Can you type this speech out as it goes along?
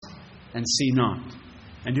and see not,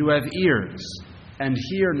 and who have ears and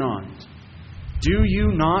hear not. Do you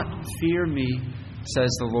not fear me, says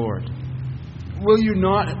the Lord? Will you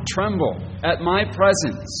not tremble at my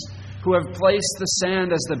presence, who have placed the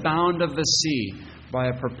sand as the bound of the sea by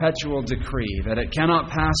a perpetual decree, that it cannot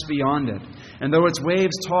pass beyond it? And though its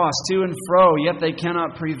waves toss to and fro, yet they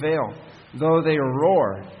cannot prevail. Though they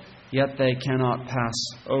roar, yet they cannot pass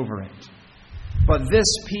over it. But this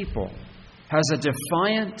people has a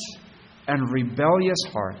defiant and rebellious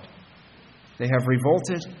heart. They have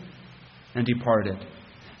revolted and departed.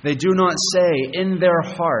 They do not say in their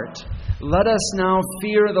heart, let us now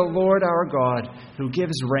fear the Lord our God, who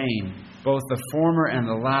gives rain, both the former and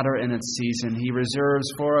the latter in its season. He reserves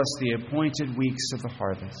for us the appointed weeks of the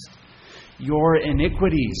harvest. Your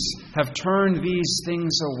iniquities have turned these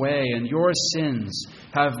things away, and your sins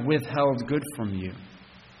have withheld good from you.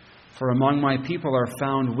 For among my people are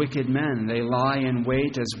found wicked men. They lie in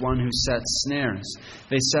wait as one who sets snares.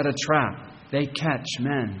 They set a trap. They catch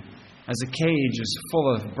men. As a cage is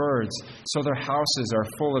full of birds, so their houses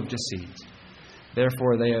are full of deceit.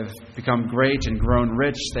 Therefore they have become great and grown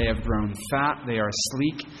rich. They have grown fat. They are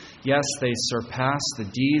sleek. Yes, they surpass the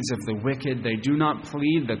deeds of the wicked. They do not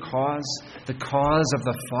plead the cause of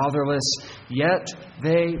the fatherless. Yet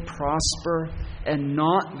they prosper, and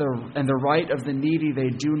the right of the needy they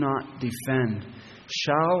do not defend.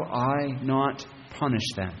 Shall I not punish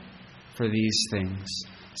them for these things,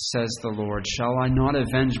 says the Lord? Shall I not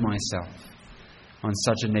avenge myself on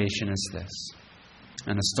such a nation as this?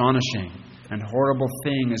 An astonishing and horrible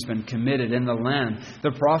thing has been committed in the land.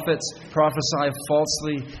 The prophets prophesy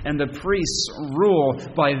falsely, and the priests rule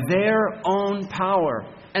by their own power,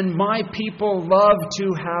 and my people love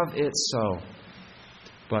to have it so.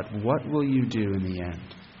 But what will you do in the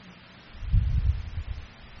end?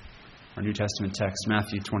 Our New Testament text,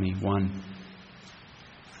 Matthew 21,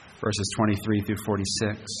 verses 23 through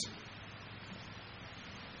 46.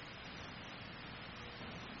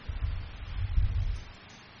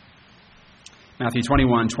 Matthew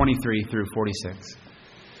 21, 23 through 46.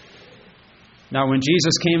 Now when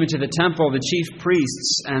Jesus came into the temple, the chief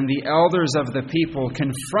priests and the elders of the people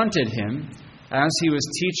confronted him as he was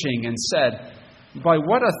teaching and said, by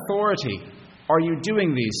what authority are you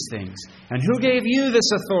doing these things? And who gave you this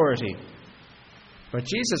authority? But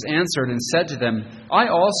Jesus answered and said to them, I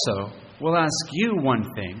also will ask you one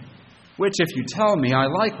thing, which if you tell me, I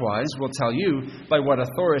likewise will tell you by what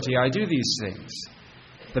authority I do these things.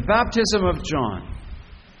 The baptism of John,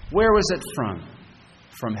 where was it from?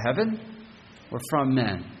 From heaven or from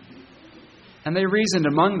men? And they reasoned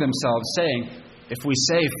among themselves, saying, if we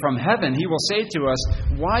say from heaven, he will say to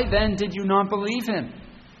us, why then did you not believe him?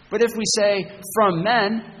 But if we say from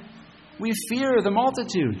men, we fear the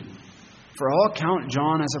multitude, for all count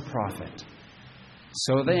John as a prophet.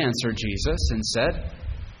 So they answered Jesus and said,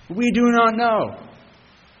 we do not know.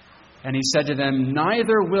 And he said to them,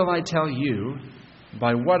 neither will I tell you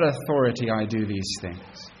by what authority I do these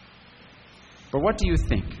things. But what do you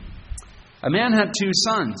think? A man had 2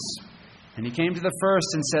 sons, and he came to the first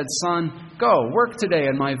and said, Son, go, work today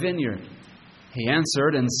in my vineyard. He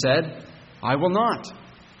answered and said, I will not.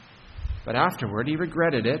 But afterward he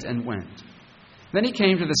regretted it and went. Then he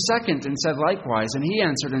came to the second and said likewise, and he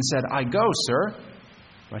answered and said, I go, sir.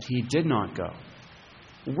 But he did not go.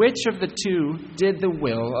 Which of the 2 did the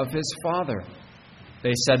will of his father?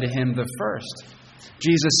 They said to him, the first.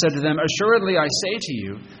 Jesus said to them, assuredly I say to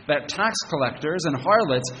you that tax collectors and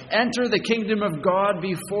harlots enter the kingdom of God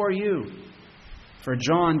before you. For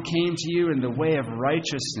John came to you in the way of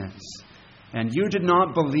righteousness, and you did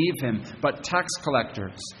not believe him, but tax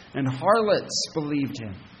collectors and harlots believed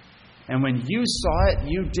him. And when you saw it,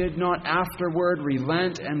 you did not afterward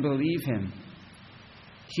relent and believe him.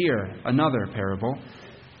 Here, another parable.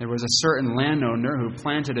 There was a certain landowner who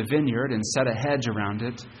planted a vineyard and set a hedge around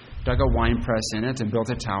it, dug a winepress in it, and built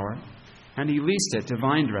a tower. And he leased it to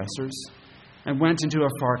vine dressers and went into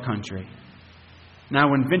a far country. Now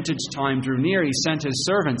when vintage time drew near, he sent his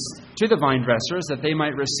servants to the vine dressers that they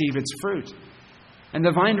might receive its fruit. And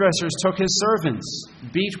the vine dressers took his servants,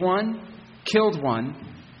 beat one, killed one,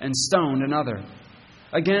 and stoned another.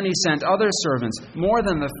 Again he sent other servants, more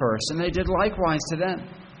than the first, and they did likewise to them.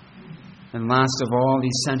 And last of all he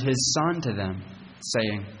sent his son to them,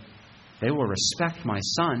 saying, they will respect my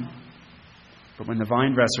son. But when the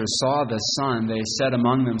vine dressers saw the son, they said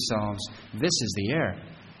among themselves, this is the heir.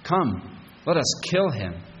 Come, let us kill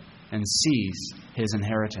him and seize his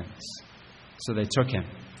inheritance. So they took him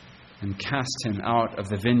and cast him out of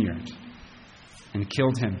the vineyard and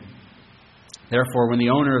killed him. Therefore, when the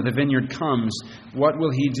owner of the vineyard comes, what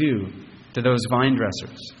will he do to those vine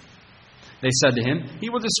dressers? They said to him, "He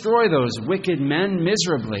will destroy those wicked men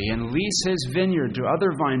miserably and lease his vineyard to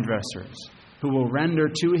other vine dressers, who will render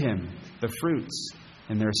to him the fruits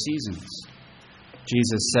in their seasons."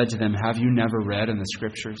 Jesus said to them, "Have you never read in the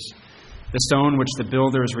Scriptures? The stone which the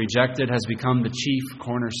builders rejected has become the chief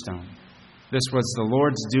cornerstone. This was the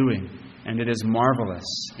Lord's doing, and it is marvelous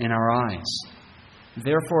in our eyes.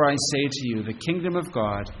 Therefore I say to you, the kingdom of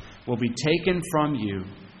God will be taken from you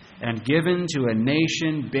and given to a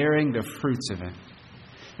nation bearing the fruits of it.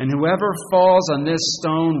 And whoever falls on this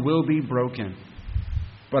stone will be broken,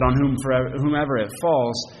 but on whomever it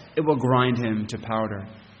falls, it will grind him to powder."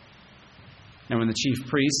 Now when the chief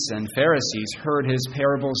priests and Pharisees heard his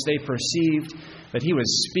parables, they perceived that he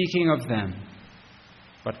was speaking of them.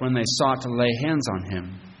 But when they sought to lay hands on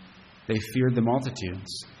him, they feared the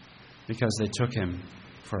multitudes, because they took him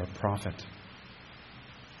for a prophet.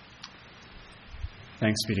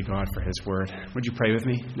 Thanks be to God for his word. Would you pray with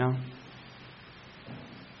me now?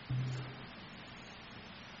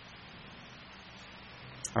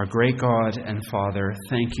 Our great God and Father,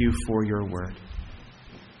 thank you for your word.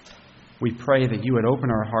 We pray that you would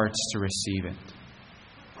open our hearts to receive it.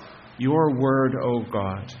 Your word, O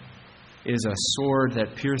God, is a sword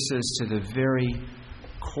that pierces to the very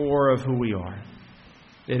core of who we are.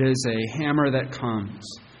 It is a hammer that comes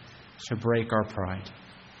to break our pride.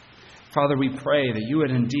 Father, we pray that you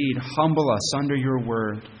would indeed humble us under your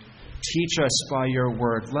word. Teach us by your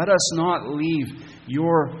word. Let us not leave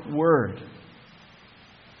your word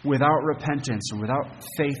without repentance and without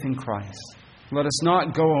faith in Christ. Let us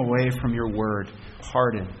not go away from your word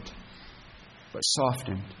hardened, but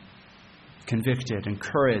softened, convicted,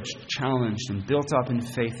 encouraged, challenged, and built up in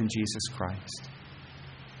faith in Jesus Christ.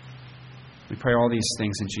 We pray all these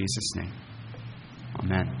things in Jesus' name.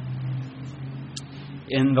 Amen.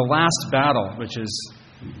 In The Last Battle, which is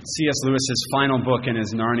C.S. Lewis's final book in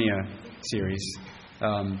his Narnia series,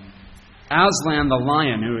 Aslan the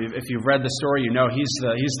lion, who, if you've read the story, you know he's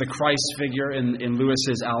the Christ figure in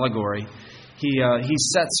Lewis's allegory. He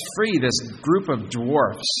sets free this group of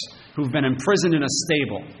dwarfs who've been imprisoned in a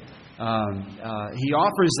stable. He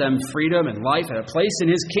offers them freedom and life and a place in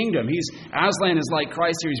his kingdom. Aslan is like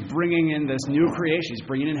Christ here. He's bringing in this new creation. He's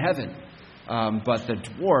bringing in heaven. But the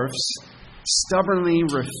dwarfs stubbornly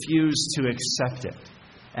refuse to accept it.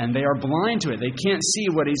 And they are blind to it. They can't see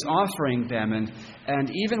what he's offering them.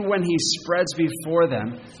 And even when he spreads before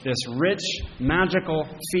them this rich, magical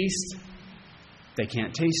feast, they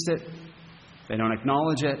can't taste it. They don't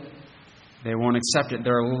acknowledge it. They won't accept it.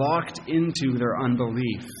 They're locked into their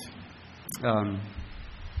unbelief.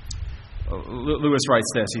 Lewis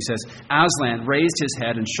writes this. He says, "Aslan raised his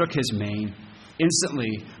head and shook his mane.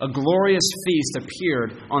 Instantly, a glorious feast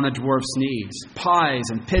appeared on the dwarf's knees. Pies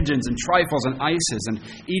and pigeons and trifles and ices, and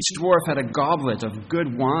each dwarf had a goblet of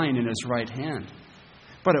good wine in his right hand.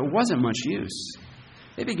 But it wasn't much use.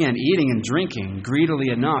 They began eating and drinking greedily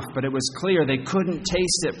enough, but it was clear they couldn't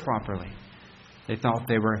taste it properly. They thought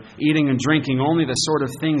they were eating and drinking only the sort of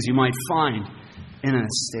things you might find in a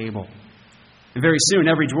stable. And very soon,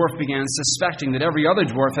 every dwarf began suspecting that every other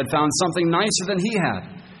dwarf had found something nicer than he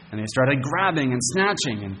had. And they started grabbing and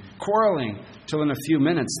snatching and quarreling, till in a few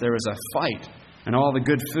minutes there was a fight, and all the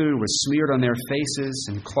good food was smeared on their faces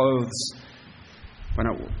and clothes.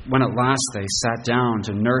 When at last they sat down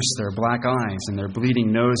to nurse their black eyes and their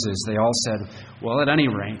bleeding noses, they all said, 'Well, at any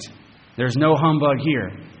rate, there's no humbug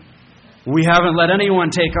here. We haven't let anyone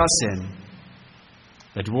take us in.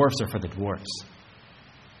 The dwarfs are for the dwarfs.'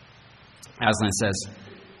 Aslan says,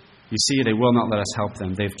 'You see, they will not let us help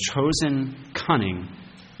them. They've chosen cunning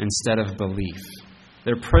instead of belief.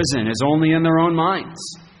 Their prison is only in their own minds,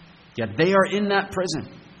 yet they are in that prison.'"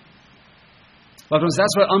 Loved ones,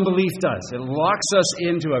 that's what unbelief does. It locks us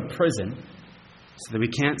into a prison so that we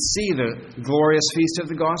can't see the glorious feast of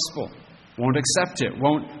the gospel, won't accept it,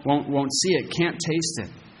 won't see it, can't taste it.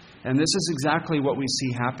 And this is exactly what we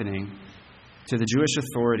see happening to the Jewish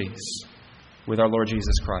authorities with our Lord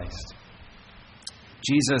Jesus Christ.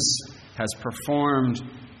 Jesus has performed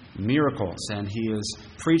miracles, and he has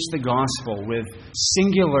preached the gospel with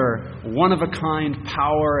singular, one-of-a-kind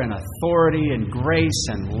power and authority and grace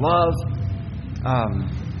and love.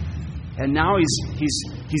 And now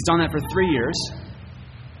he's done that for 3 years.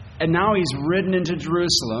 And now he's ridden into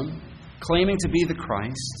Jerusalem, claiming to be the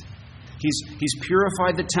Christ. He's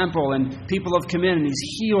purified the temple, and people have come in, and he's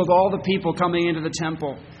healed all the people coming into the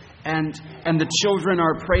temple. And the children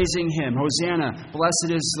are praising him. Hosanna,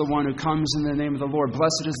 blessed is the one who comes in the name of the Lord.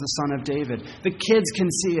 Blessed is the Son of David. The kids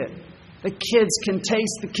can see it. The kids can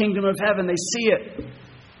taste the kingdom of heaven. They see it.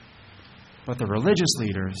 But the religious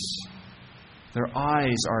leaders, Their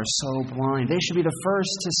eyes are so blind. They should be the first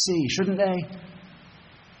to see, shouldn't they?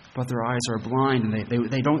 But their eyes are blind, and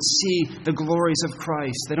they don't see the glories of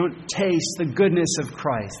Christ. They don't taste the goodness of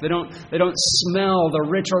Christ. They don't smell the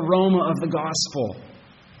rich aroma of the gospel.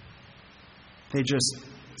 They just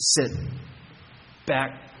sit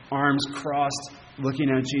back, arms crossed, looking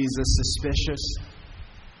at Jesus, suspicious,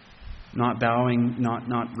 not bowing,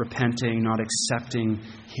 not repenting, not accepting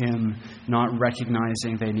Him, not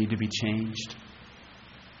recognizing they need to be changed.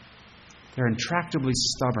 They're intractably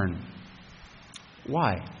stubborn.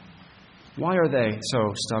 Why? Why are they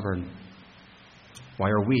so stubborn? Why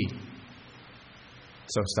are we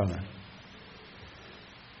so stubborn?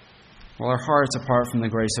 Well, our hearts, apart from the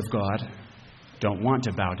grace of God, don't want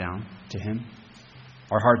to bow down to Him.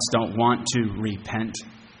 Our hearts don't want to repent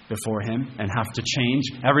before Him and have to change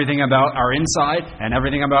everything about our inside and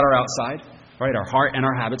everything about our outside. Right? Our heart and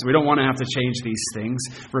our habits. We don't want to have to change these things.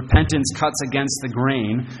 Repentance cuts against the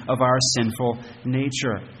grain of our sinful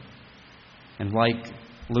nature. And like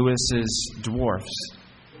Lewis's dwarfs,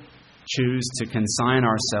 choose to consign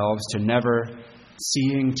ourselves to never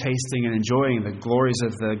seeing, tasting, and enjoying the glories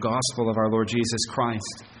of the gospel of our Lord Jesus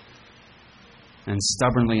Christ, and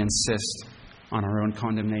stubbornly insist on our own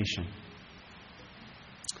condemnation.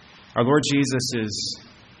 Our Lord Jesus is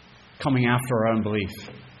coming after our unbelief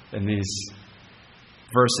in these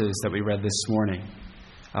verses that we read this morning.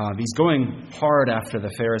 He's going hard after the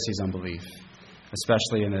Pharisees' unbelief,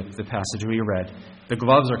 especially in the passage we read. The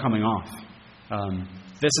gloves are coming off.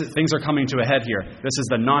 Things are coming to a head here. This is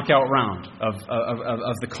the knockout round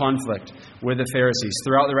of the conflict with the Pharisees.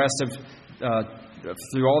 Throughout the rest of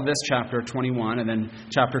through all this chapter 21 and then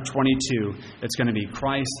chapter 22, it's going to be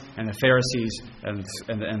Christ and the Pharisees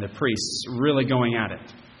and the priests really going at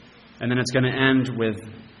it. And then it's going to end with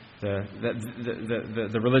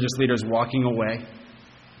the religious leaders walking away,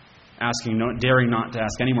 daring not to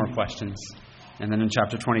ask any more questions. And then in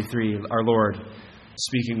chapter 23, our Lord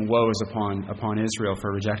speaking woes upon Israel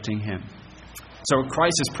for rejecting Him. So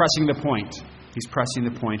Christ is pressing the point. He's pressing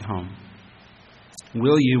the point home.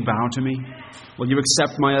 Will you bow to me? Will you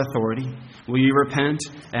accept my authority? Will you repent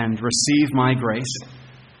and receive my grace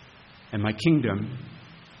and my kingdom?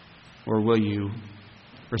 Or will you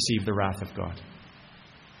receive the wrath of God?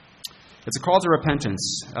 It's a call to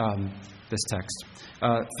repentance, this text.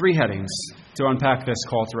 3 headings to unpack this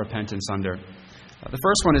call to repentance under. The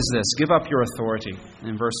first one is this: give up your authority,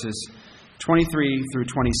 in verses 23 through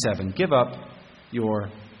 27. Give up your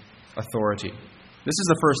authority. This is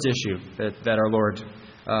the first issue that our Lord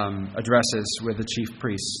addresses with the chief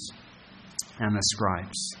priests and the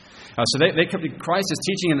scribes. Christ is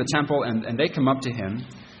teaching in the temple, and they come up to Him,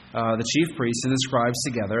 the chief priests and the scribes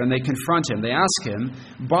together, and they confront Him. They ask Him,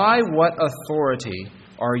 by what authority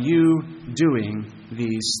are you doing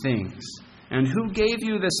these things? And who gave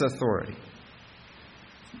you this authority?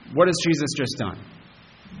 What has Jesus just done?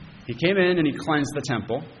 He came in and He cleansed the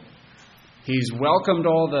temple. He's welcomed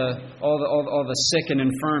all the sick and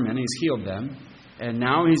infirm, and He's healed them. And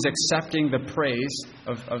now He's accepting the praise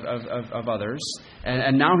of others.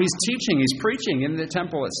 And now He's teaching, He's preaching in the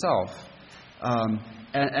temple itself.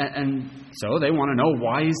 And so they want to know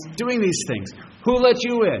why He's doing these things. Who let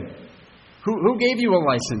you in? Who gave you a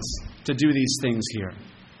license to do these things here?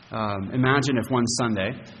 Imagine if one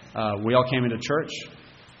Sunday we all came into church.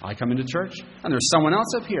 I come into church, and there's someone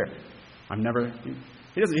else up here.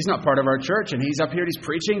 He's not part of our church, and he's up here, he's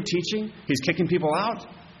preaching, teaching, he's kicking people out.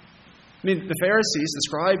 I mean, the Pharisees, the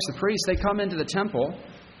scribes, the priests, they come into the temple,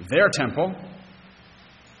 their temple.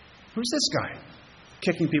 Who's this guy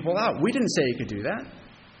kicking people out? We didn't say he could do that.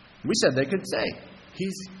 We said they could say.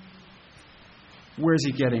 Where's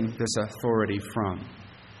he getting this authority from?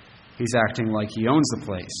 He's acting like he owns the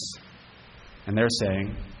place. And they're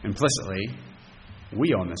saying, implicitly,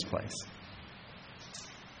 we own this place.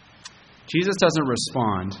 Jesus doesn't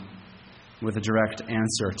respond with a direct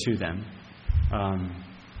answer to them.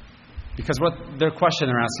 Because what their question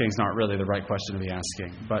they're asking is not really the right question to be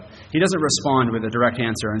asking. But He doesn't respond with a direct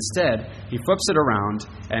answer. Instead, He flips it around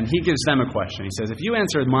and He gives them a question. He says, if you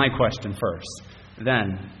answer my question first,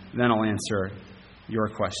 then I'll answer your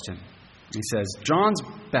question. He says, John's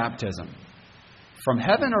baptism, from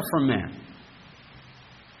heaven or from man?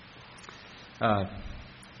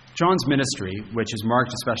 John's ministry, which is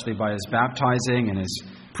marked especially by his baptizing and his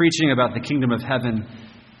preaching about the kingdom of heaven,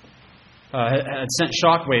 had sent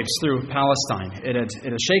shockwaves through Palestine. It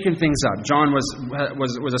had shaken things up. John was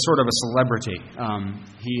a sort of a celebrity.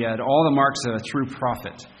 He had all the marks of a true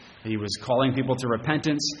prophet. He was calling people to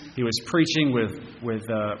repentance. He was preaching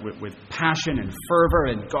with passion and fervor,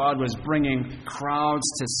 and God was bringing crowds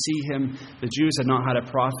to see him. The Jews had not had a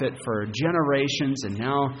prophet for generations, and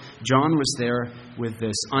now John was there with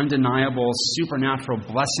this undeniable supernatural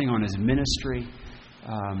blessing on his ministry.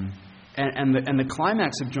 And the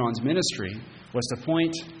climax of John's ministry was to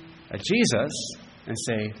point at Jesus and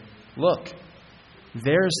say, "Look,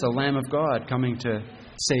 there's the Lamb of God coming to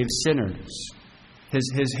save sinners."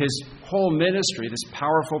 His whole ministry, this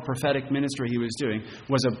powerful prophetic ministry he was doing,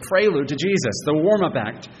 was a prelude to Jesus, the warm-up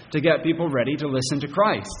act to get people ready to listen to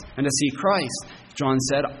Christ and to see Christ. John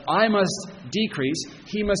said, "I must decrease,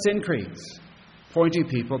 he must increase," pointing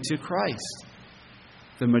people to Christ.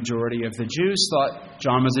 The majority of the Jews thought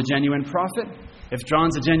John was a genuine prophet. If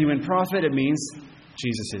John's a genuine prophet, it means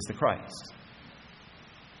Jesus is the Christ.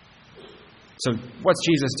 So what's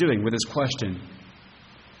Jesus doing with his question?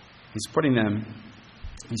 He's putting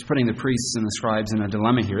the priests and the scribes in a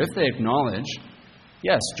dilemma here. If they acknowledge,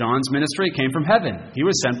 yes, John's ministry came from heaven, he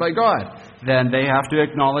was sent by God, then they have to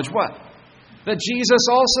acknowledge what? That Jesus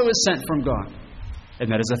also is sent from God,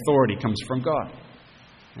 and that his authority comes from God,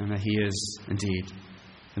 and that he is indeed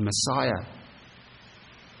the Messiah.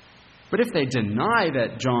 But if they deny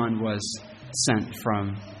that John was sent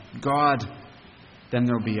from God, then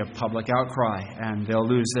there'll be a public outcry, and they'll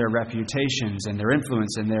lose their reputations and their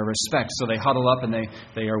influence and their respect. So they huddle up and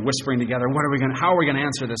they are whispering together, how are we going to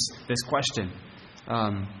answer this question?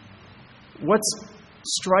 What's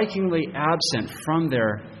strikingly absent from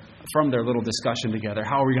their little discussion together,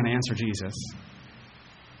 how are we going to answer Jesus,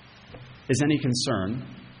 is any concern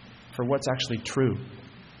for what's actually true.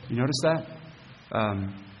 You notice that?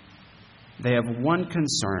 They have one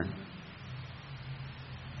concern: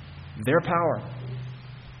 their power,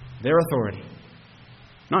 their authority,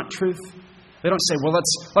 not truth. They don't say, well,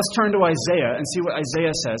 let's turn to Isaiah and see what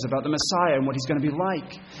Isaiah says about the Messiah and what he's going to be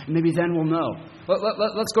like. And maybe then we'll know.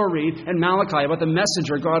 Let's go read in Malachi about the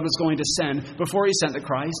messenger God was going to send before he sent the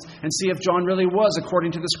Christ and see if John really was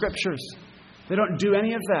according to the Scriptures. They don't do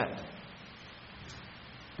any of that.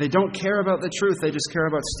 They don't care about the truth. They just care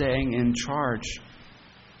about staying in charge.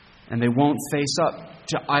 And they won't face up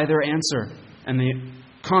to either answer and the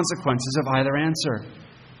consequences of either answer.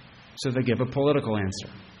 So they give a political answer.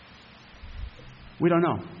 We don't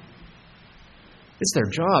know. It's their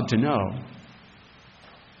job to know.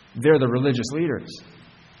 They're the religious leaders.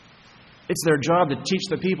 It's their job to teach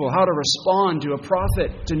the people how to respond to a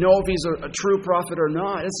prophet, to know if he's a true prophet or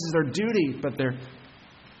not. This is their duty, but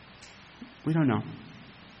we don't know.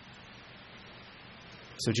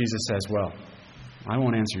 So Jesus says, well, I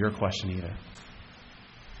won't answer your question either.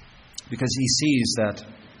 Because he sees that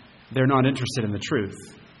they're not interested in the truth.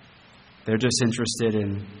 They're just interested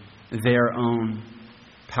in their own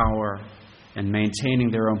power and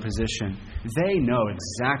maintaining their own position. They know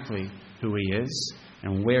exactly who he is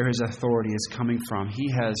and where his authority is coming from. He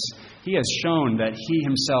has shown that he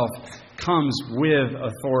himself comes with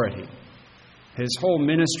authority. His whole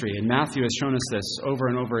ministry, and Matthew has shown us this over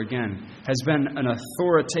and over again, has been an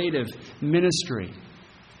authoritative ministry.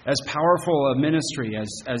 As powerful a ministry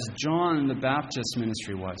as John the Baptist's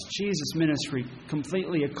ministry was. Jesus' ministry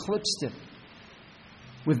completely eclipsed it.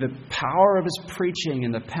 With the power of his preaching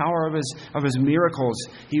and the power of his miracles,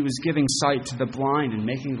 he was giving sight to the blind and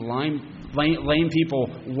making lame people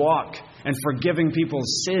walk and forgiving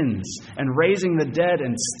people's sins and raising the dead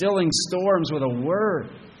and stilling storms with a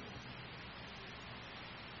word.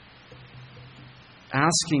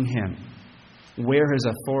 Asking him where his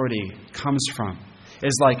authority comes from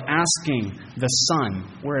is like asking the sun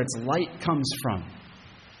where its light comes from.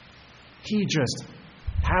 He just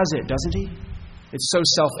has it, doesn't he? It's so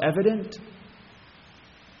self-evident.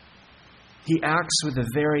 He acts with the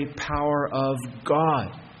very power of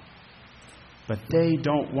God. But they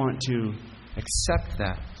don't want to accept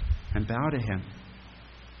that and bow to him.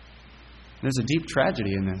 There's a deep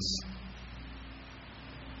tragedy in this.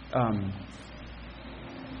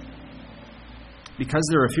 Because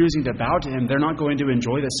they're refusing to bow to him, they're not going to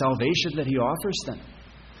enjoy the salvation that he offers them.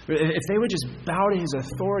 If they would just bow to his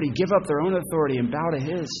authority, give up their own authority and bow to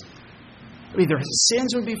his, their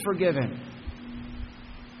sins would be forgiven.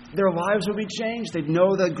 Their lives would be changed. They'd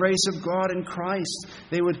know the grace of God in Christ.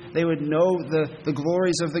 They would know the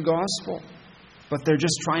glories of the gospel. But they're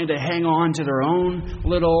just trying to hang on to their own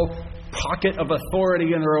little pocket of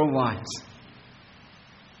authority in their own lives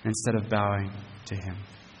instead of bowing to him.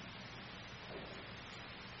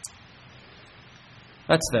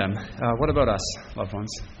 That's them. What about us, loved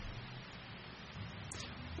ones?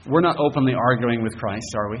 We're not openly arguing with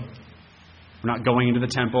Christ, are we? We're not going into the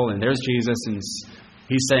temple and there's Jesus and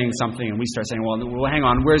He's saying something and we start saying, well, hang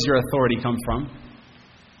on, where's your authority come from?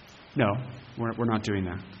 No, we're not doing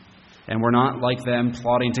that. And we're not like them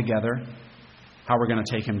plotting together how we're going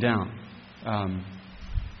to take him down. And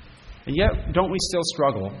yet, don't we still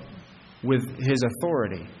struggle with his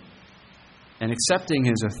authority and accepting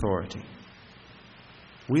his authority?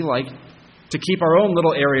 We like to keep our own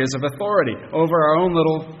little areas of authority over our own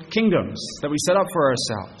little kingdoms that we set up for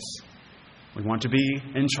ourselves. We want to be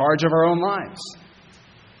in charge of our own lives.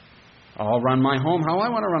 I'll run my home how I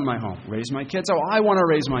want to run my home. Raise my kids how I want to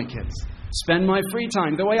raise my kids. Spend my free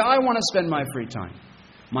time the way I want to spend my free time.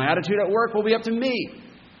 My attitude at work will be up to me.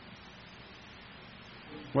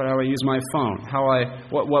 How I use my phone,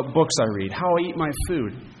 what books I read, how I eat my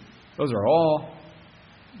food. Those are all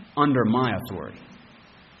under my authority.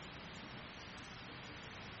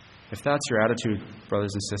 If that's your attitude,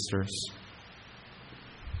 brothers and sisters,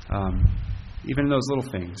 even in those little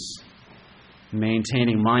things,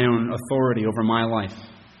 maintaining my own authority over my life,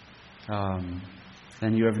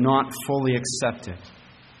 then you have not fully accepted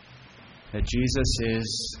that Jesus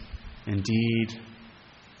is indeed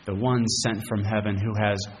the one sent from heaven who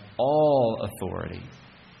has all authority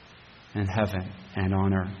in heaven and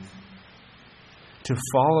on earth. To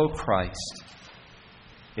follow Christ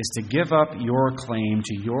is to give up your claim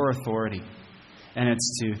to your authority, and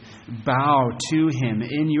it's to bow to him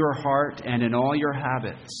in your heart and in all your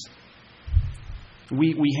habits.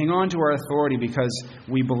 We hang on to our authority because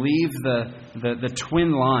we believe the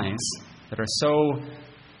twin lies that are so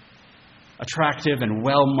attractive and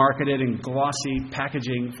well marketed and glossy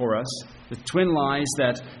packaging for us. The twin lies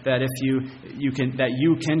that if you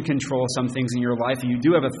can control some things in your life, you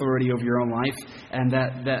do have authority over your own life, and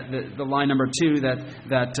that the lie number 2 that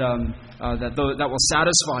will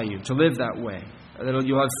satisfy you to live that way. That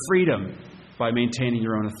you'll have freedom by maintaining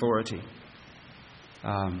your own authority.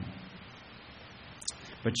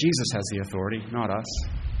 But Jesus has the authority, not us.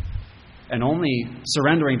 And only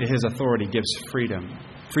surrendering to his authority gives freedom.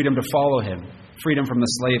 Freedom to follow him. Freedom from the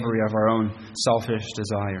slavery of our own selfish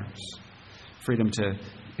desires. Freedom to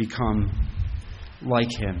become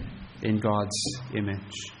like him in God's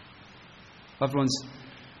image. Loved ones,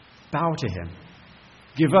 bow to him.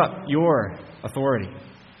 Give up your authority,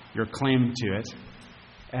 your claim to it,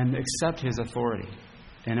 and accept his authority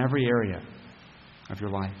in every area of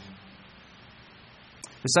your life.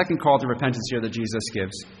 The second call to repentance here that Jesus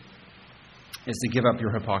gives is to give up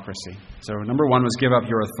your hypocrisy. So number 1 was give up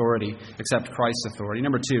your authority, accept Christ's authority.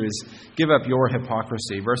 Number 2 is give up your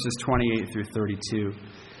hypocrisy, verses 28 through 32.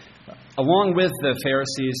 Along with the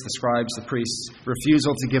Pharisees, the scribes, the priests'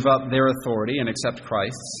 refusal to give up their authority and accept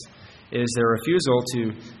Christ's is their refusal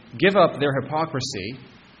to give up their hypocrisy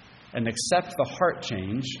and accept the heart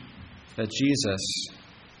change that Jesus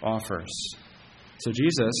offers. So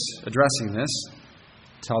Jesus, addressing this,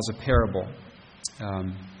 tells a parable.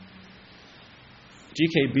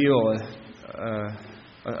 G.K. Beale,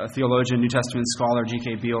 a theologian, New Testament scholar,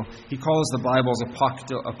 G.K. Beale, he calls the Bible's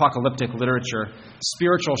apocalyptic literature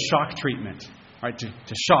spiritual shock treatment, right? To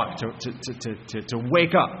shock, to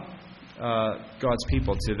wake up God's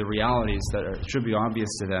people to the realities that should be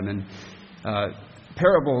obvious to them. And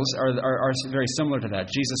parables are very similar to that.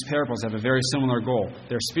 Jesus' parables have a very similar goal.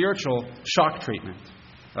 They're spiritual shock treatment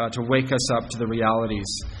to wake us up to the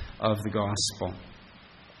realities of the gospel.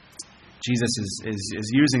 Jesus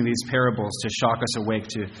is using these parables to shock us awake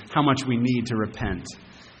to how much we need to repent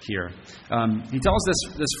here. He tells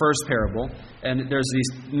this first parable, and there's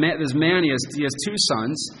this man, he has 2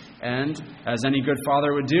 sons, and as any good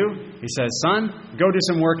father would do, he says, "Son, go do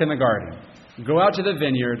some work in the garden. Go out to the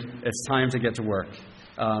vineyard. It's time to get to work."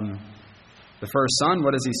 The first son,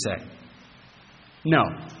 what does he say? No.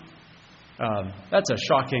 That's a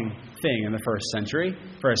shocking thing in the first century,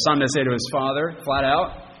 for a son to say to his father, flat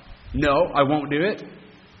out, "No, I won't do it."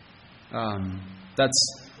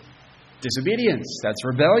 That's disobedience. That's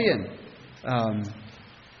rebellion.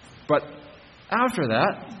 But after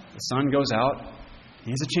that, the son goes out.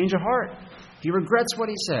 He has a change of heart. He regrets what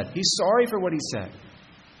he said. He's sorry for what he said.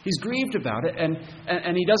 He's grieved about it, and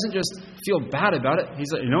he doesn't just feel bad about it.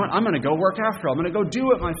 He's like, "You know what? I'm going to go work after all. I'm going to go do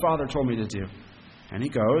what my father told me to do." And he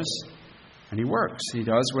goes, and he works. He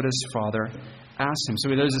does what his father asked him. So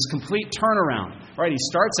there's this complete turnaround. Right? He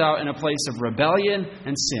starts out in a place of rebellion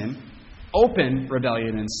and sin, open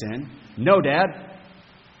rebellion and sin. "No, Dad."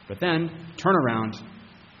 But then, turn around.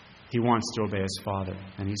 He wants to obey his father,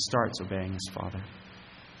 and he starts obeying his father.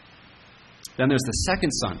 Then there's the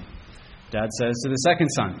second son. Dad says to the second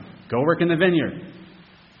son, "Go work in the vineyard."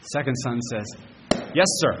 The second son says, "Yes,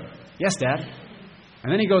 sir. Yes, Dad."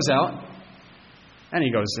 And then he goes out, and he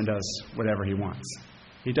goes and does whatever he wants.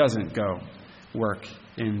 He doesn't go work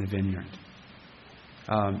in the vineyard.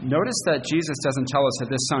 Notice that Jesus doesn't tell us that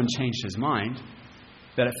this son changed his mind,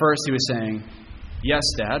 that at first he was saying, "Yes,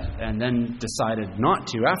 Dad," and then decided not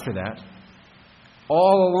to after that.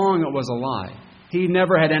 All along it was a lie. He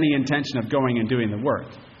never had any intention of going and doing the work.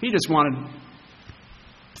 He just wanted to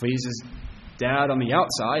please his dad on the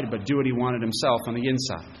outside, but do what he wanted himself on the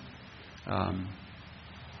inside.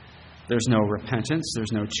 There's no repentance.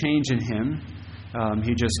 There's no change in him.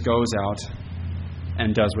 He just goes out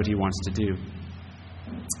and does what he wants to do.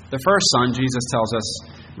 The first son, Jesus tells us,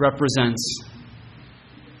 represents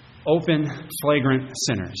open, flagrant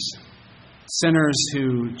sinners. Sinners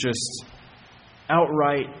who just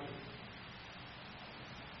outright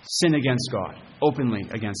sin against God, openly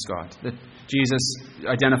against God. Jesus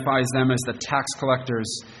identifies them as the tax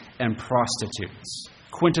collectors and prostitutes,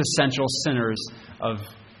 quintessential sinners of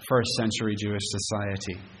first century Jewish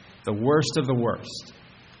society, the worst of the worst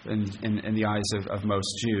in the eyes of most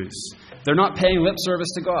Jews. They're not paying lip service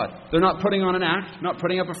to God. They're not putting on an act, not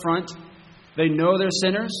putting up a front. They know they're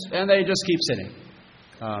sinners, and they just keep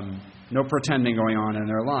sinning. No pretending going on in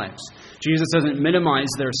their lives. Jesus doesn't minimize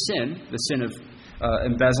their sin, the sin of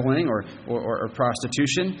embezzling or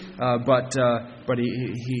prostitution, but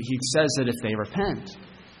he says that if they repent,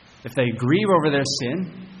 if they grieve over their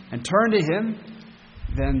sin and turn to Him,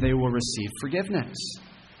 then they will receive forgiveness.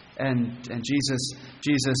 And Jesus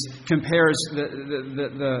compares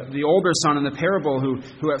the older son in the parable who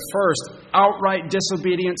at first outright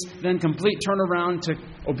disobedience, then complete turnaround to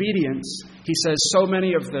obedience. He says so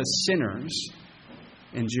many of the sinners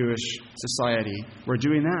in Jewish society were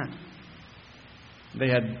doing that. They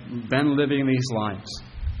had been living these lives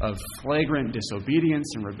of flagrant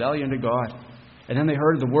disobedience and rebellion to God. And then they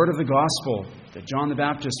heard the word of the gospel that John the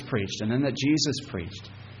Baptist preached and then that Jesus preached.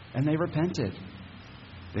 And they repented.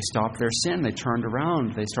 They stopped their sin. They turned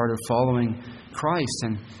around. They started following Christ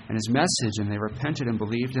and His message, and they repented and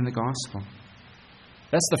believed in the gospel.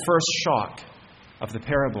 That's the first shock of the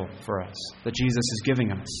parable for us that Jesus is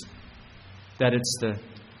giving us. That it's the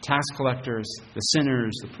tax collectors, the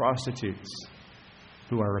sinners, the prostitutes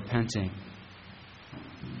who are repenting,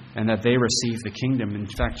 and that they receive the kingdom. In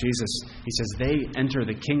fact, Jesus, He says, they enter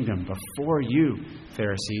the kingdom before you,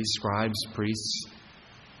 Pharisees, scribes, priests.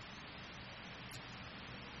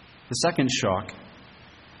 The second shock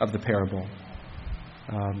of the parable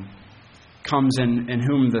comes in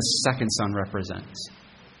whom the second son represents.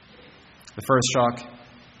 The first shock,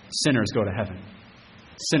 sinners go to heaven.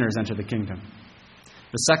 Sinners enter the kingdom.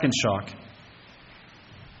 The second shock,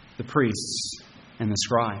 the priests and the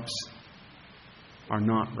scribes are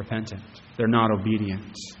not repentant. They're not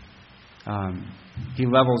obedient.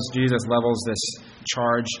 Jesus levels this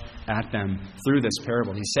charge at them through this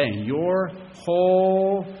parable. He's saying, your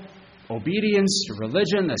whole obedience, your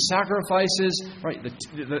religion, the sacrifices, right?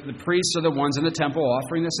 The priests are the ones in the temple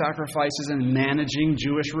offering the sacrifices and managing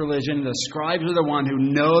Jewish religion. The scribes are the ones who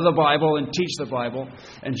know the Bible and teach the Bible.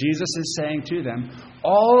 And Jesus is saying to them,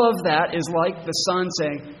 all of that is like the son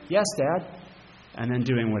saying, yes, Dad, and then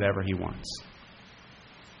doing whatever he wants.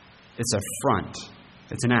 It's a front.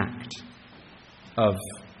 It's an act of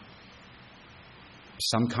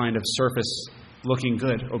some kind of surface looking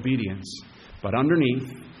good obedience. But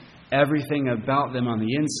underneath, everything about them on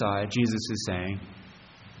the inside, Jesus is saying,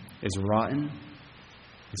 is rotten,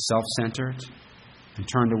 is self-centered, and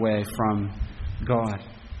turned away from God.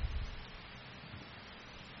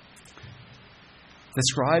 The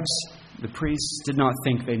scribes, the priests, did not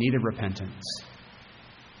think they needed repentance.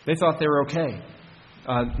 They thought they were okay.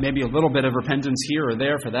 Maybe a little bit of repentance here or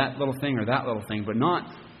there for that little thing or that little thing, but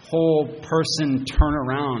not whole person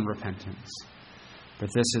turnaround repentance. But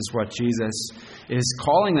this is what Jesus is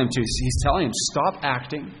calling them to. He's telling them, stop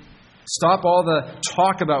acting. Stop all the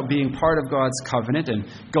talk about being part of God's covenant and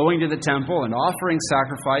going to the temple and offering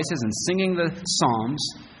sacrifices and singing the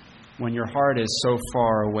psalms when your heart is so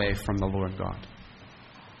far away from the Lord God.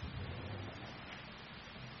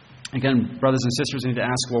 Again, brothers and sisters, we need to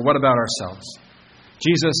ask, well, what about ourselves?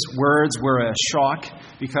 Jesus' words were a shock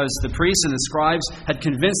because the priests and the scribes had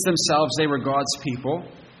convinced themselves they were God's people.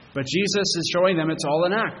 But Jesus is showing them it's all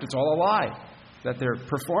an act, it's all a lie, that they're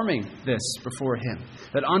performing this before Him.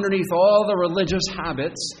 That underneath all the religious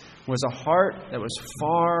habits was a heart that was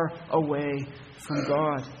far away from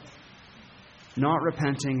God, not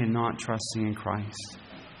repenting and not trusting in Christ.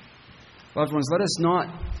 Loved ones, let us not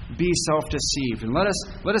be self-deceived, and let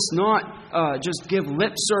us not just give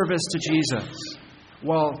lip service to Jesus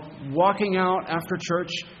while walking out after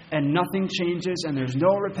church and nothing changes and there's no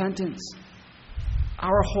repentance.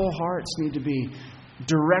 Our whole hearts need to be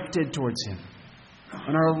directed towards Him.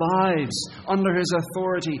 and our lives under His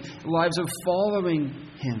authority, lives of following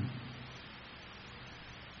Him.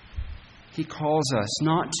 He calls us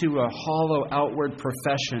not to a hollow outward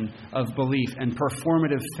profession of belief and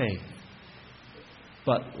performative faith,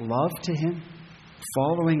 but love to Him,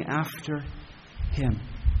 following after Him.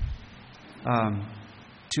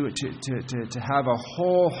 To have a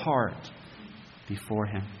whole heart before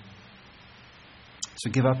Him. So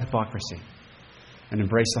give up hypocrisy and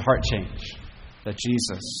embrace the heart change that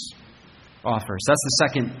Jesus offers. That's the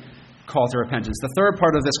second call to repentance. The third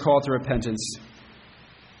part of this call to repentance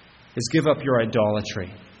is give up your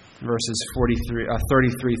idolatry. Verses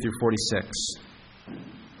 33 through 46.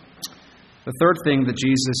 The third thing that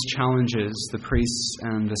Jesus challenges the priests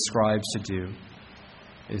and the scribes to do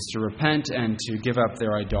is to repent and to give up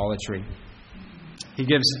their idolatry. He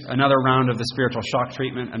gives another round of the spiritual shock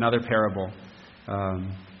treatment, another parable,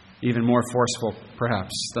 even more forceful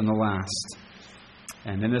perhaps than the last.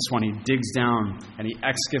 And in this one, he digs down and he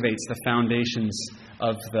excavates the foundations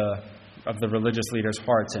of the religious leaders'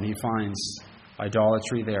 hearts, and he finds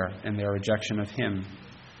idolatry there and their rejection of Him.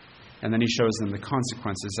 And then he shows them the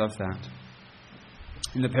consequences of that.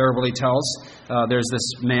 In the parable he tells, there's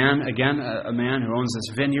this man, again, a man who owns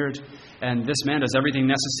this vineyard, and this man does everything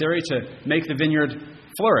necessary to make the vineyard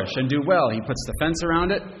flourish and do well. He puts the fence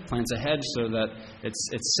around it, plants a hedge so that it's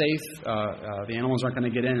safe. The animals aren't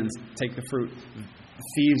going to get in and take the fruit.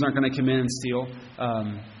 Thieves aren't going to come in and steal.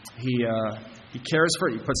 He cares for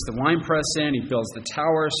it. He puts the wine press in. He builds the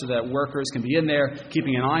tower so that workers can be in there,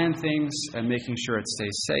 keeping an eye on things and making sure it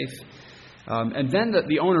stays safe. And then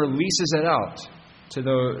the owner leases it out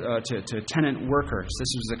to tenant workers.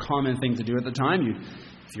 This was a common thing to do at the time.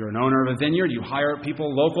 If you're an owner of a vineyard, you hire people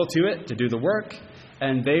local to it to do the work,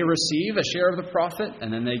 and they receive a share of the profit,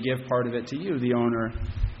 and then they give part of it to you, the owner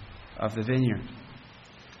of the vineyard.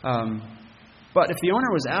 But if the owner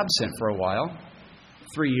was absent for a while,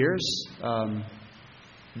 3 years,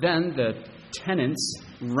 then the tenants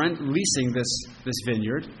leasing this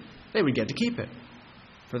vineyard, they would get to keep it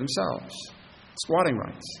for themselves. Squatting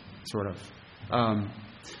rights, sort of.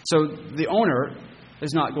 So the owner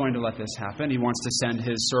is not going to let this happen. He wants to send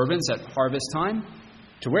his servants at harvest time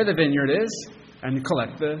to where the vineyard is and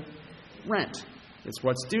collect the rent. It's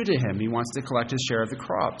what's due to him. He wants to collect his share of the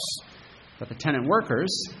crops. But the tenant workers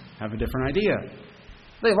have a different idea.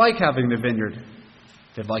 They like having the vineyard.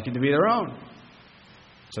 They'd like it to be their own.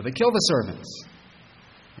 So they kill the servants.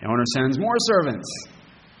 The owner sends more servants.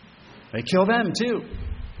 They kill them too.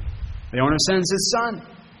 The owner sends his son.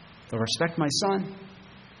 They'll respect my son.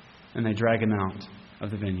 And they drag him out of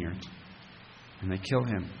the vineyard. And they kill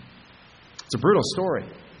him. It's a brutal story.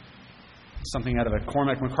 Something out of a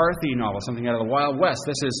Cormac McCarthy novel, something out of the Wild West.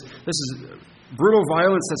 This is brutal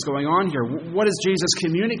violence that's going on here. What is Jesus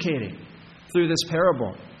communicating through this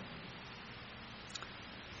parable?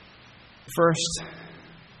 First,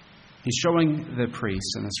 he's showing the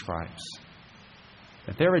priests and the scribes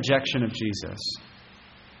that their rejection of Jesus,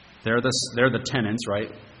 they're the tenants, right?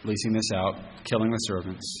 Leasing this out, killing the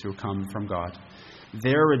servants who come from God.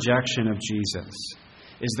 Their rejection of Jesus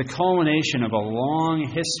is the culmination of a long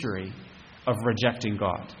history of rejecting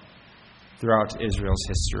God throughout Israel's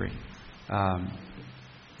history.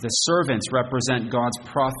 The servants represent God's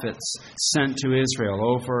prophets sent to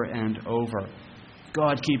Israel over and over.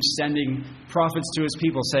 God keeps sending prophets to His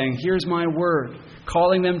people saying, here's my word,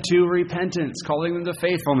 calling them to repentance, calling them to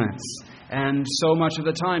faithfulness. And so much of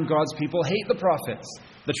the time, God's people hate the prophets,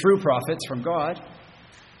 the true prophets from God.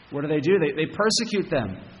 What do? They persecute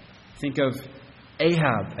them. Think of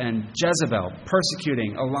Ahab and Jezebel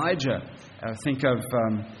persecuting Elijah. Think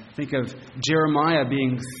of Jeremiah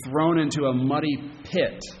being thrown into a muddy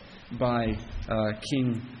pit by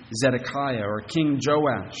King Zedekiah or King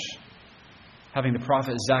Joash. Having the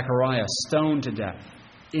prophet Zechariah stoned to death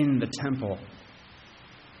in the temple.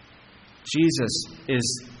 Jesus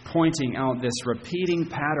is pointing out this repeating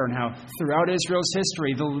pattern, how throughout Israel's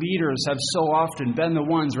history, the leaders have so often been the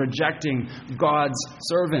ones rejecting God's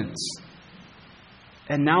servants.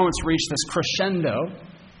 And now it's reached this crescendo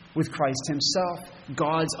with Christ Himself,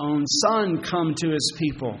 God's own Son, come to His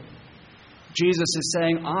people. Jesus is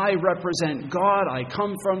saying, I represent God, I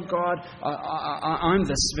come from God, I'm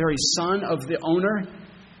this very son of the owner,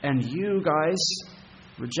 and you guys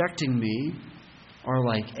rejecting me are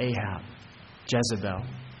like Ahab, Jezebel,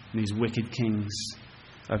 and these wicked kings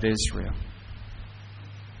of Israel.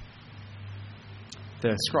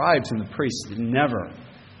 The scribes and the priests never,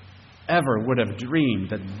 ever would have dreamed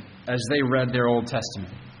that as they read their Old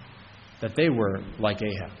Testament, that they were like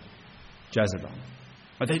Ahab, Jezebel.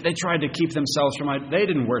 But they tried to keep themselves from... They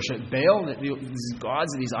didn't worship Baal, these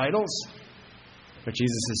gods, these idols. But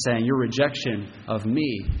Jesus is saying, your rejection of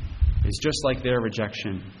me is just like their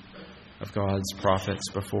rejection of God's prophets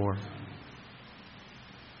before.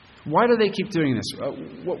 Why do they keep doing this?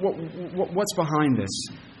 What's behind this?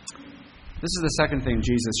 This is the second thing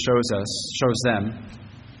Jesus shows them.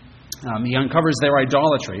 He uncovers their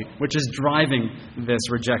idolatry, which is driving this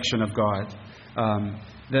rejection of God.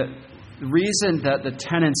 The reason that the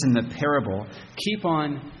tenants in the parable keep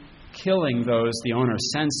on killing those the owner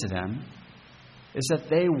sends to them is that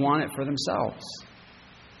they want it for themselves.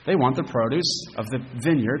 They want the produce of the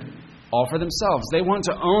vineyard all for themselves. They want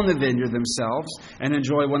to own the vineyard themselves and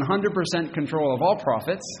enjoy 100% control of all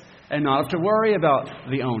profits and not have to worry about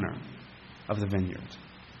the owner of the vineyard.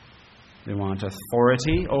 They want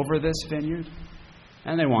authority over this vineyard,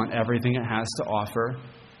 and they want everything it has to offer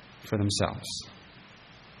for themselves.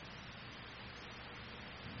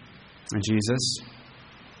 And Jesus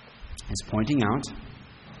is pointing out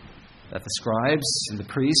that the scribes and the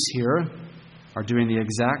priests here are doing the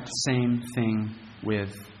exact same thing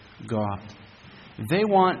with God. They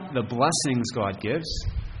want the blessings God gives,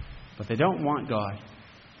 but they don't want God.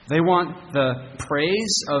 They want the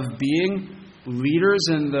praise of being leaders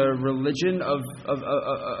in the religion of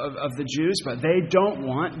the Jews, but they don't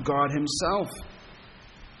want God Himself.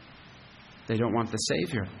 They don't want the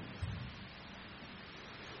Savior.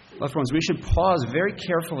 Loved ones, we should pause very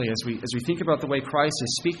carefully as we think about the way Christ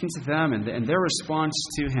is speaking to them and their response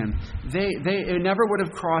to Him. It never would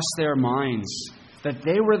have crossed their minds that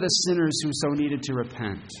they were the sinners who so needed to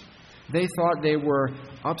repent. They thought they were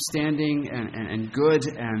upstanding and good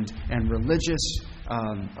and religious,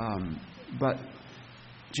 but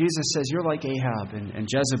Jesus says, you're like Ahab and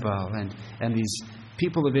Jezebel and these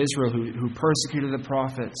people of Israel who persecuted the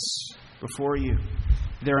prophets before you.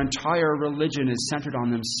 Their entire religion is centered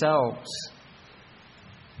on themselves.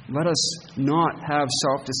 Let us not have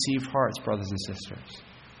self-deceived hearts, brothers and sisters.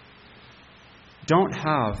 Don't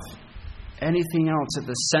have anything else at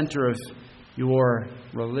the center of your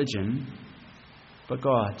religion but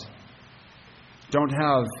God. Don't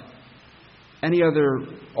have any other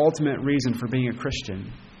ultimate reason for being a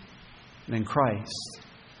Christian than Christ.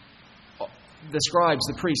 The scribes,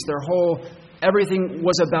 the priests, everything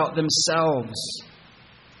was about themselves.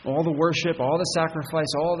 All the worship, all the sacrifice,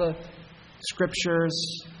 all the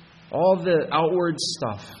scriptures, all the outward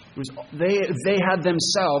stuff. They had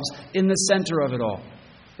themselves in the center of it all.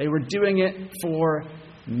 They were doing it for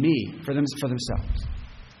me, for themselves.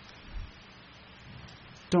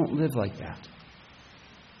 Don't live like that.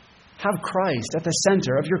 Have Christ at the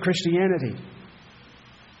center of your Christianity.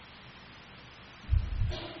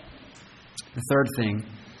 The third thing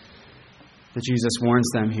that Jesus warns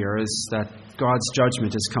them here is that God's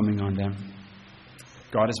judgment is coming on them.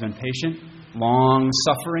 God has been patient,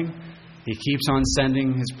 long-suffering. He keeps on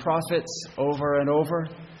sending His prophets over and over.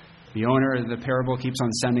 The owner of the parable keeps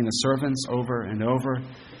on sending the servants over and over.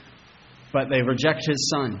 But they reject His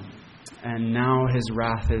Son, and now His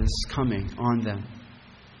wrath is coming on them.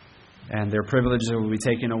 And their privileges will be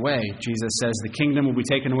taken away. Jesus says the kingdom will be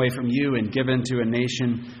taken away from you and given to a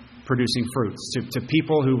nation producing fruits, to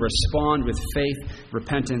people who respond with faith,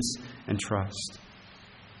 repentance, and trust.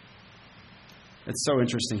 It's so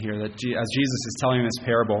interesting here that as Jesus is telling this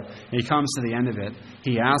parable, and He comes to the end of it,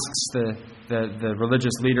 He asks the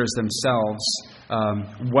religious leaders themselves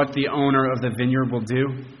what the owner of the vineyard will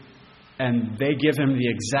do, and they give Him the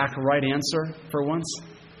exact right answer for once.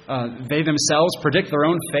 They themselves predict their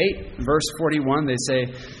own fate. Verse 41, they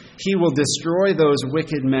say, He will destroy those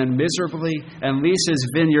wicked men miserably and lease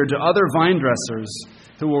His vineyard to other vine dressers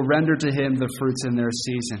who will render to Him the fruits in their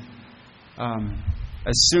season.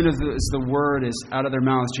 As soon as the word is out of their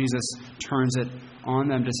mouths, Jesus turns it on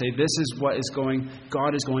them to say, this is what is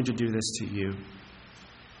God is going to do this to you.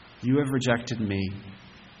 You have rejected me,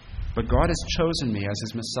 but God has chosen me as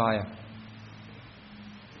His Messiah.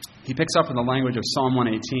 He picks up in the language of Psalm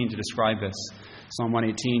 118 to describe this. Psalm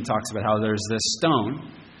 118 talks about how there's this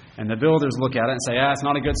stone, and the builders look at it and say, it's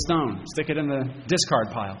not a good stone. Stick it in the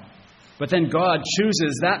discard pile. But then God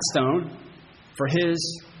chooses that stone for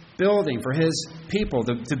His building, for His people,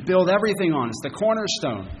 to build everything on. It's the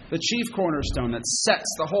cornerstone, the chief cornerstone that sets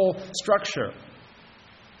the whole structure.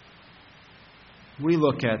 We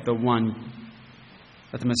look at the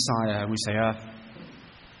Messiah, and we say,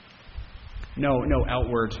 no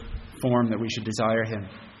outward form that we should desire Him.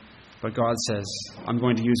 But God says, I'm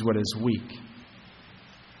going to use what is weak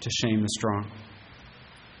to shame the strong.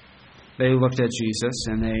 They looked at Jesus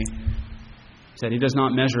and they said, He does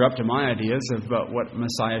not measure up to my ideas about what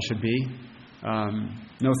Messiah should be.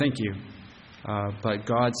 No, thank you. But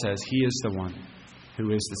God says He is the one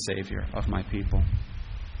who is the Savior of my people.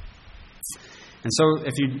 And so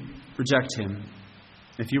if you reject Him,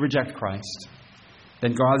 if you reject Christ,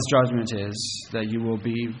 then God's judgment is that you will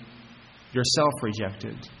be yourself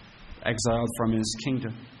rejected, exiled from His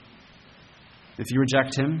kingdom. If you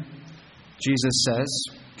reject Him, Jesus says,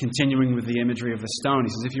 continuing with the imagery of the stone, He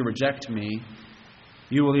says, if you reject me,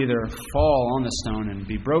 you will either fall on the stone and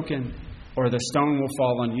be broken, or the stone will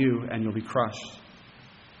fall on you and you'll be crushed.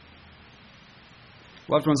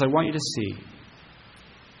 Loved ones, I want you to see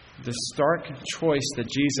the stark choice that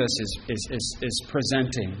Jesus is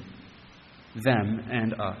presenting them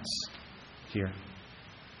and us here.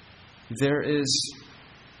 There is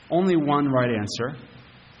only one right answer,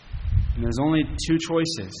 and there's only two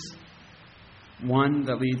choices. One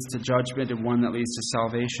that leads to judgment and one that leads to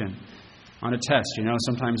salvation. On a test,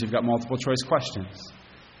 sometimes you've got multiple choice questions.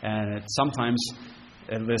 And sometimes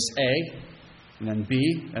it lists A, and then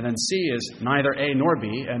B, and then C is neither A nor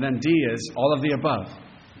B, and then D is all of the above.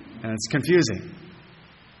 And it's confusing.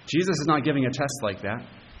 Jesus is not giving a test like that.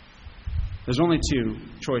 There's only two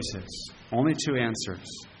choices, only two answers.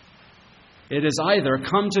 It is either,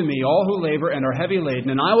 come to me, all who labor and are heavy laden,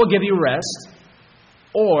 and I will give you rest,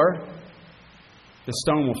 or the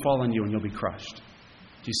stone will fall on you and you'll be crushed.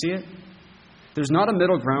 Do you see it? There's not a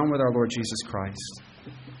middle ground with our Lord Jesus Christ.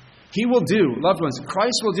 He will do, loved ones,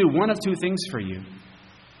 Christ will do one of two things for you.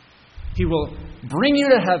 He will bring you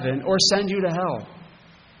to heaven or send you to hell.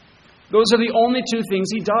 Those are the only two things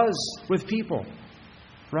He does with people,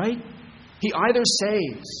 right? He either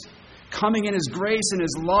saves, coming in His grace and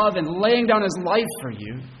His love and laying down His life for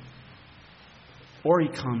you, or He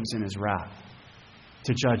comes in His wrath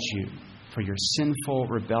to judge you for your sinful,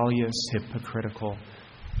 rebellious, hypocritical,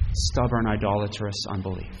 stubborn, idolatrous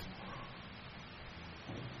unbelief.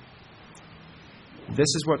 This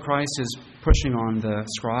is what Christ is pushing on the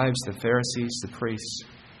scribes, the Pharisees, the priests.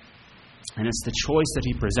 And it's the choice that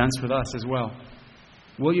He presents with us as well.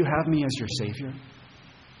 Will you have me as your Savior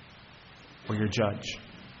or your judge?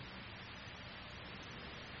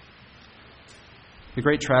 The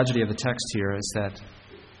great tragedy of the text here is that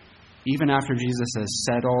even after Jesus has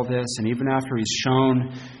said all this, and even after He's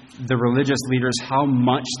shown the religious leaders how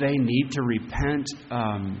much they need to repent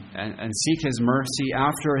and seek His mercy,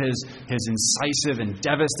 after His incisive and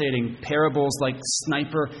devastating parables like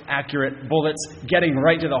sniper-accurate bullets getting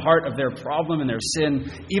right to the heart of their problem and their sin,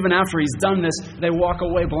 even after He's done this, they walk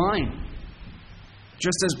away blind.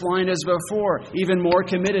 Just as blind as before, even more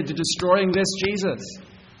committed to destroying this Jesus.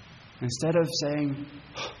 Instead of saying,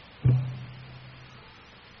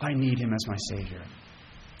 I need Him as my Savior.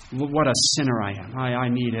 What a sinner I am. I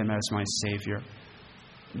need Him as my Savior.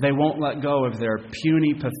 They won't let go of their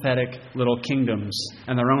puny, pathetic little kingdoms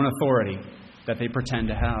and their own authority that they pretend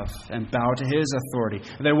to have and bow to His authority.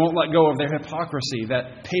 They won't let go of their hypocrisy,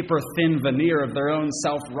 that paper-thin veneer of their own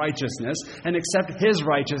self-righteousness, and accept His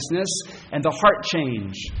righteousness and the heart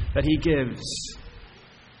change that He gives.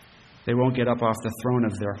 They won't get up off the throne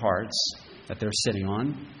of their hearts that they're sitting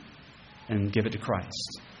on and give it to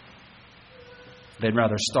Christ. They'd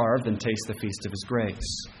rather starve than taste the feast of His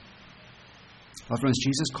grace. Loved ones,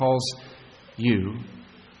 Jesus calls you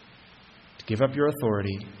to give up your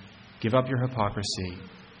authority, give up your hypocrisy,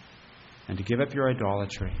 and to give up your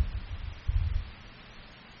idolatry.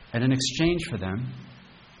 And in exchange for them,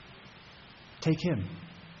 take Him.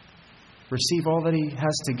 Receive all that He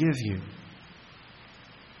has to give you.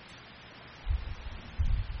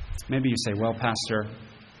 Maybe you say, well, Pastor,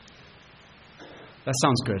 that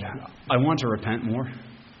sounds good. I want to repent more.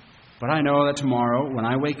 But I know that tomorrow, when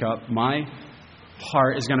I wake up, my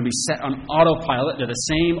heart is going to be set on autopilot to the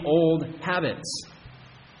same old habits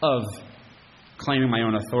of claiming my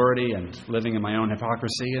own authority and living in my own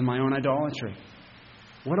hypocrisy and my own idolatry.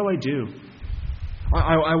 What do I do?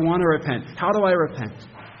 I want to repent. How do I repent?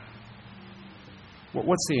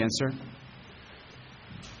 What's the answer?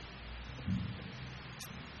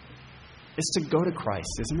 It's to go to Christ,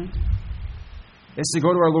 isn't it? It's to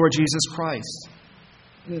go to our Lord Jesus Christ.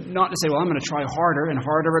 Not to say, well, I'm going to try harder and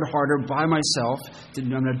harder and harder by myself. I'm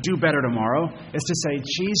going to do better tomorrow. It's to say,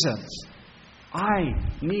 Jesus, I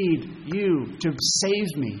need you to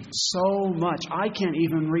save me so much. I can't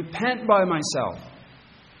even repent by myself.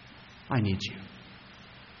 I need you.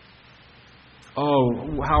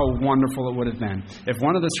 Oh, how wonderful it would have been if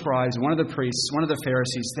one of the scribes, one of the priests, one of the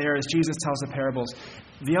Pharisees, there as Jesus tells the parables,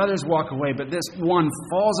 the others walk away, but this one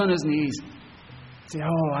falls on his knees. Say,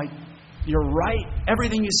 you're right.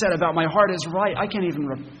 Everything you said about my heart is right. I can't even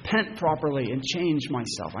repent properly and change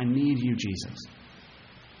myself. I need you, Jesus.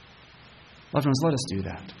 Loved ones, let us do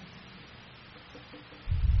that.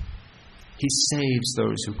 He saves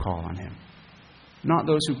those who call on Him, not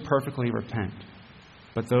those who perfectly repent.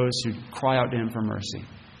 but those who cry out to Him for mercy.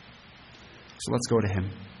 So let's go to Him.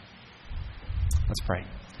 Let's pray.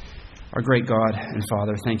 Our great God and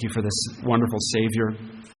Father, thank You for this wonderful Savior,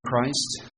 Christ.